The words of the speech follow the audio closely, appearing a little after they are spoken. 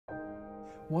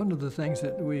One of the things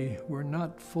that we were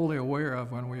not fully aware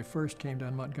of when we first came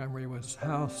down Montgomery was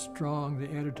how strong the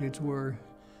attitudes were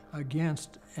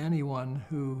against anyone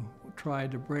who tried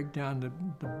to break down the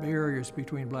barriers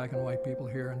between black and white people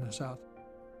here in the South.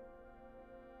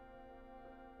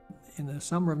 In the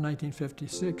summer of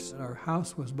 1956, our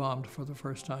house was bombed for the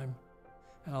first time.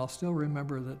 And I'll still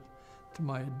remember that to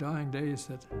my dying days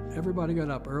that everybody got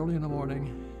up early in the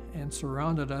morning and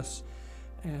surrounded us,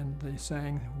 and they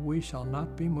sang, "We shall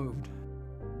not be moved."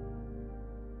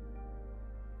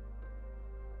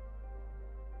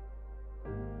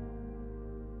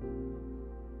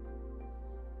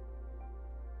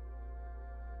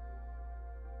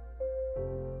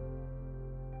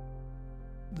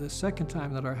 The second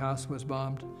time that our house was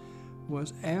bombed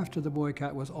was after the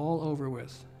boycott was all over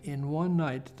with. In one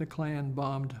night, the Klan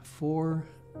bombed 4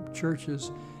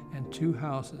 churches and 2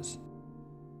 houses.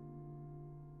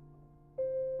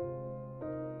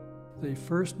 The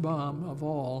first bomb of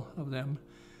all of them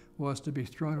was to be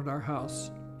thrown at our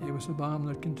house. It was a bomb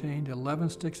that contained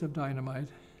 11 sticks of dynamite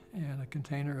and a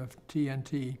container of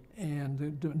TNT. And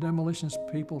the demolitions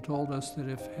people told us that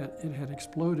if it had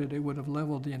exploded, it would have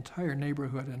leveled the entire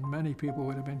neighborhood and many people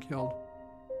would have been killed.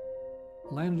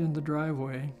 Landed in the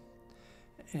driveway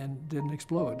and didn't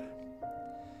explode.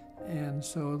 And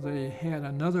so they had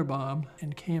another bomb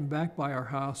and came back by our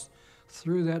house,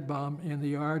 threw that bomb in the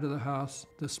yard of the house.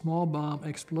 The small bomb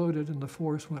exploded and the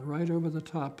force went right over the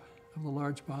top of the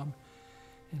large bomb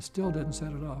and still didn't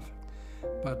set it off.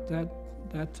 But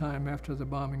that time, after the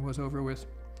bombing was over with,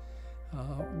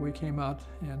 we came out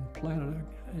and planted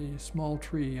a small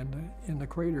tree in the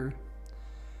crater.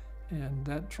 And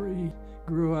that tree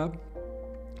grew up,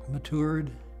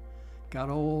 matured, got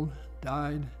old,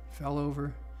 died, fell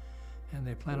over, and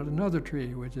they planted another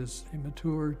tree, which is a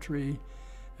mature tree.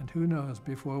 And who knows,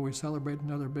 before we celebrate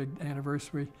another big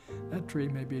anniversary, that tree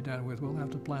may be done with. We'll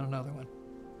have to plant another one.